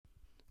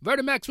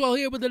Vernon Maxwell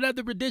here with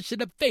another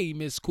edition of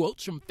Famous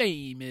Quotes from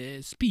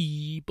Famous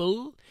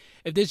People.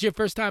 If this is your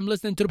first time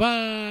listening to the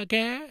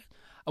podcast,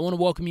 I want to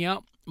welcome you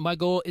out. My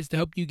goal is to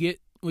help you get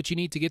what you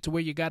need to get to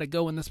where you got to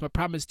go, and that's my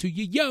promise to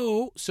you,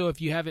 yo. So if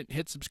you haven't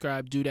hit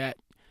subscribe, do that.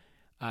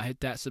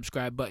 Hit that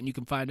subscribe button. You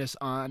can find us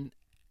on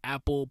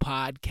Apple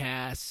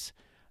Podcasts,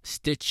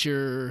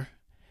 Stitcher,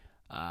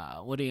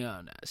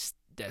 Spotify,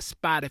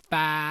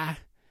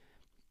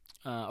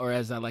 or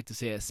as I like to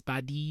say,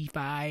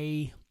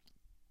 Spotify.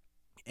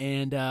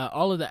 And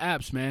all of the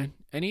apps, man.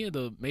 Any of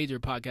the major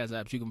podcast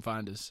apps, you can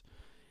find us.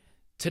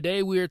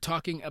 Today we are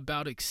talking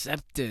about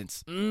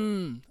acceptance.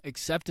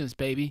 Acceptance,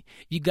 baby.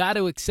 You got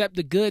to accept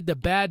the good, the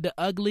bad, the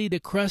ugly, the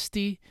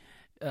crusty.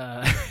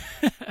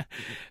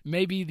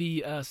 Maybe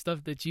the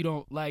stuff that you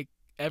don't like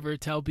ever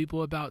tell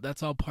people about.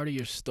 That's all part of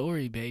your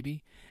story,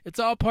 baby. It's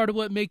all part of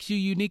what makes you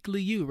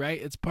uniquely you, right?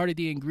 It's part of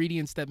the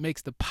ingredients that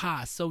makes the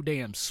pie so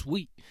damn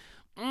sweet.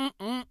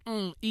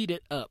 Eat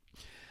it up.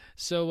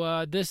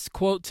 So this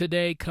quote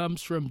today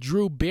comes from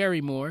Drew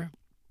Barrymore.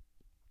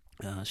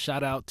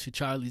 Shout out to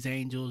Charlie's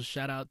Angels.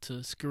 Shout out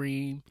to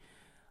Scream.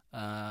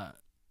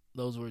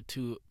 Those were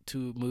two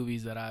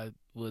movies that I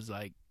was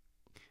like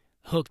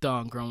hooked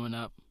on growing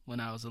up when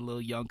I was a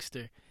little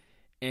youngster.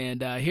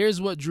 And here's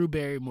what Drew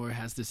Barrymore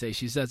has to say.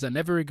 She says, "I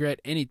never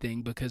regret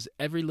anything because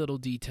every little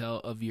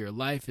detail of your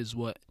life is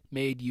what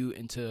made you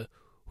into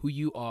who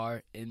you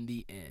are in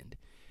the end."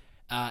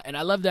 And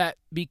I love that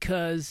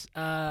because,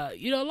 a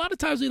lot of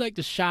times we like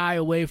to shy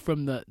away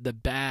from the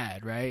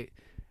bad, right?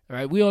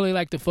 Right? We only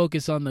like to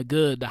focus on the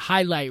good, the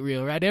highlight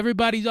reel, right?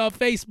 Everybody's on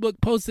Facebook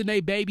posting their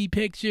baby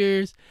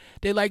pictures.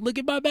 They're like, look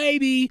at my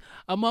baby.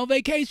 I'm on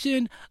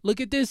vacation.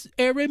 Look at this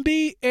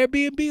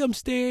Airbnb I'm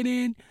staying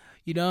in.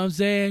 You know what I'm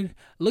saying?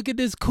 Look at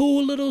this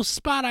cool little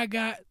spot I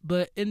got.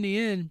 But in the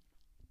end,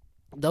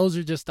 those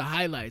are just the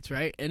highlights,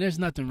 right? And there's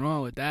nothing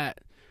wrong with that.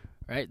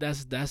 Right,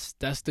 that's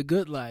the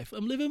good life.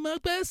 I'm living my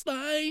best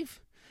life,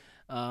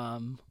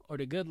 or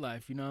the good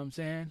life. You know what I'm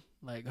saying?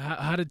 Like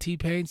how did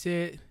T-Pain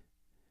say it?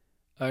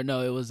 Or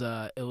no, it was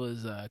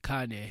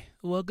Kanye.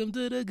 Welcome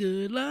to the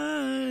good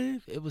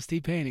life. It was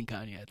T-Pain and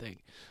Kanye, I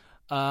think.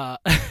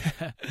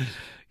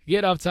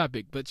 Get off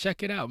topic, but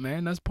check it out,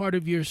 man. That's part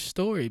of your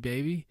story,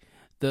 baby.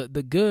 The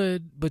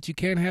good, but you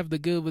can't have the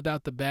good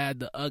without the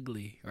bad, the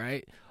ugly,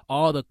 right?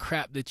 All the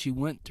crap that you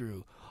went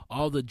through,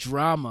 all the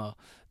drama,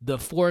 the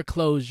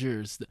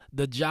foreclosures,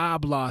 the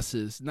job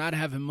losses, not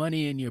having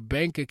money in your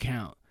bank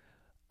account.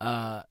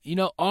 All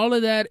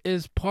of that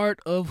is part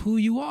of who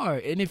you are.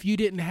 And if you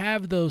didn't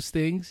have those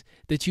things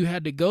that you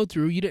had to go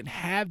through, you didn't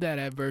have that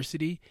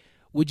adversity,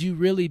 would you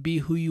really be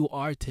who you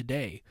are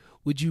today?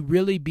 Would you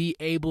really be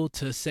able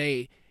to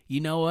say,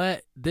 you know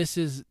what, this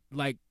is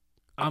like,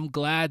 I'm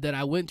glad that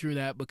I went through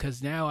that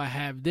because now I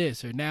have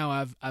this, or now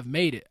I've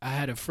made it. I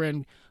had a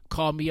friend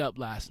call me up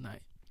last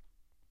night.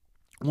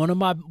 One of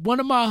my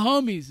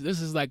homies, this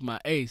is like my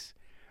ace,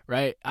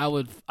 right? I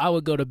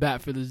would go to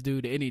bat for this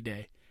dude any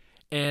day.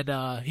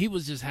 And he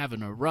was just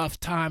having a rough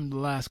time the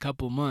last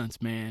couple months,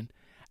 man.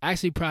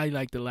 Actually, probably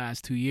like the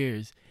last 2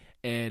 years.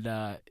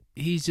 And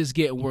he's just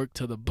getting worked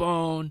to the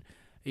bone.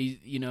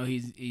 He's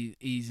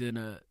in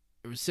a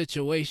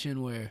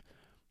situation where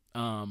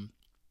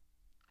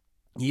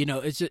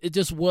it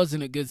just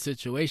wasn't a good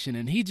situation,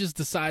 and he just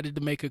decided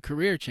to make a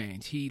career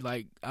change.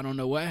 I don't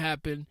know what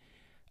happened.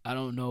 I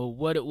don't know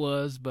what it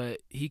was, but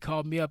he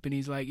called me up and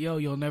he's like, "Yo,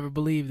 you'll never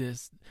believe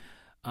this.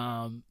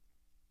 I'm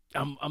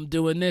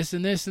doing this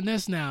and this and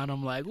this now." And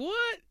I'm like,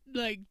 "What?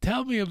 Like,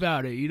 tell me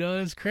about it.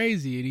 It's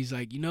crazy." And he's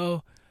like,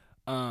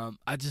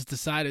 I just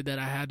decided that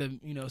I had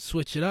to,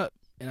 switch it up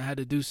and I had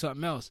to do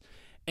something else.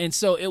 And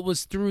so it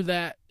was through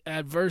that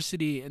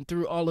adversity and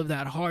through all of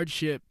that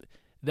hardship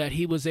that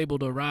he was able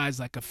to rise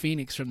like a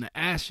phoenix from the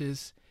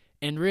ashes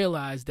and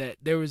realize that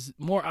there was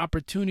more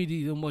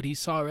opportunity than what he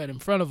saw right in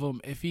front of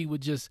him if he would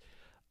just,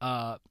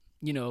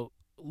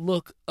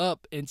 look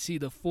up and see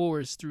the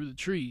forest through the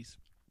trees.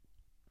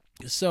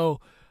 So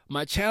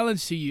my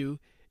challenge to you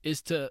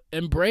is to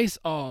embrace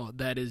all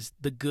that is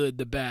the good,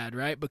 the bad,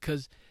 right?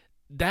 Because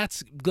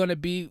that's going to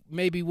be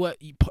maybe what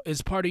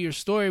is part of your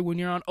story when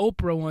you're on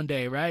Oprah one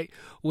day, right?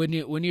 When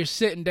you're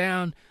sitting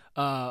down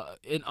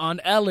on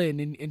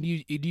Ellen and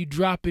you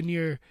drop in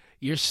your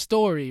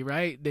story,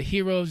 right? The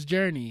hero's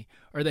journey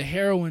or the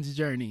heroine's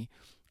journey.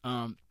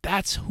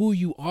 That's who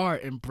you are.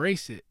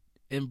 Embrace it,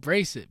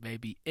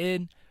 baby.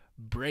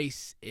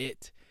 Embrace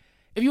it.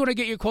 If you want to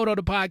get your quote on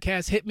the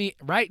podcast, hit me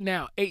right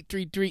now,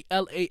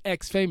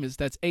 833-LAX-FAMOUS.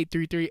 That's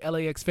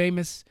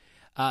 833-LAX-FAMOUS.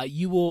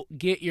 You will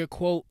get your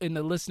quote in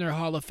the Listener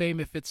Hall of Fame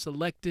if it's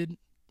selected,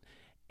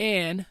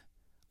 and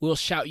we'll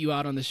shout you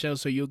out on the show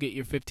so you'll get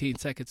your 15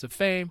 seconds of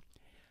fame.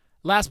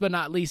 Last but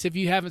not least, if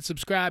you haven't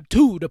subscribed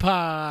to the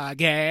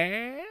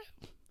podcast,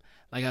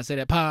 like I said,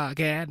 that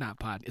podcast, not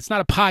pod. It's not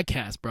a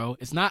podcast, bro.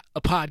 It's not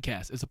a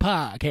podcast. It's a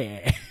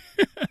podcast.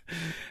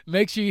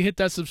 Make sure you hit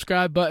that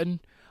subscribe button.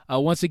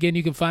 Once again,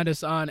 you can find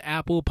us on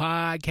Apple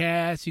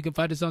Podcasts. You can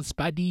find us on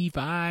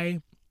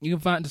Spotify. You can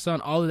find us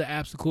on all of the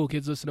apps the cool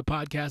kids listen to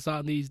podcasts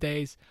on these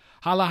days.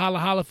 Holla, holla,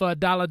 holla for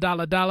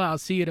 $1. I'll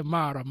see you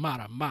tomorrow.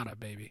 Mata, mata,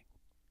 baby.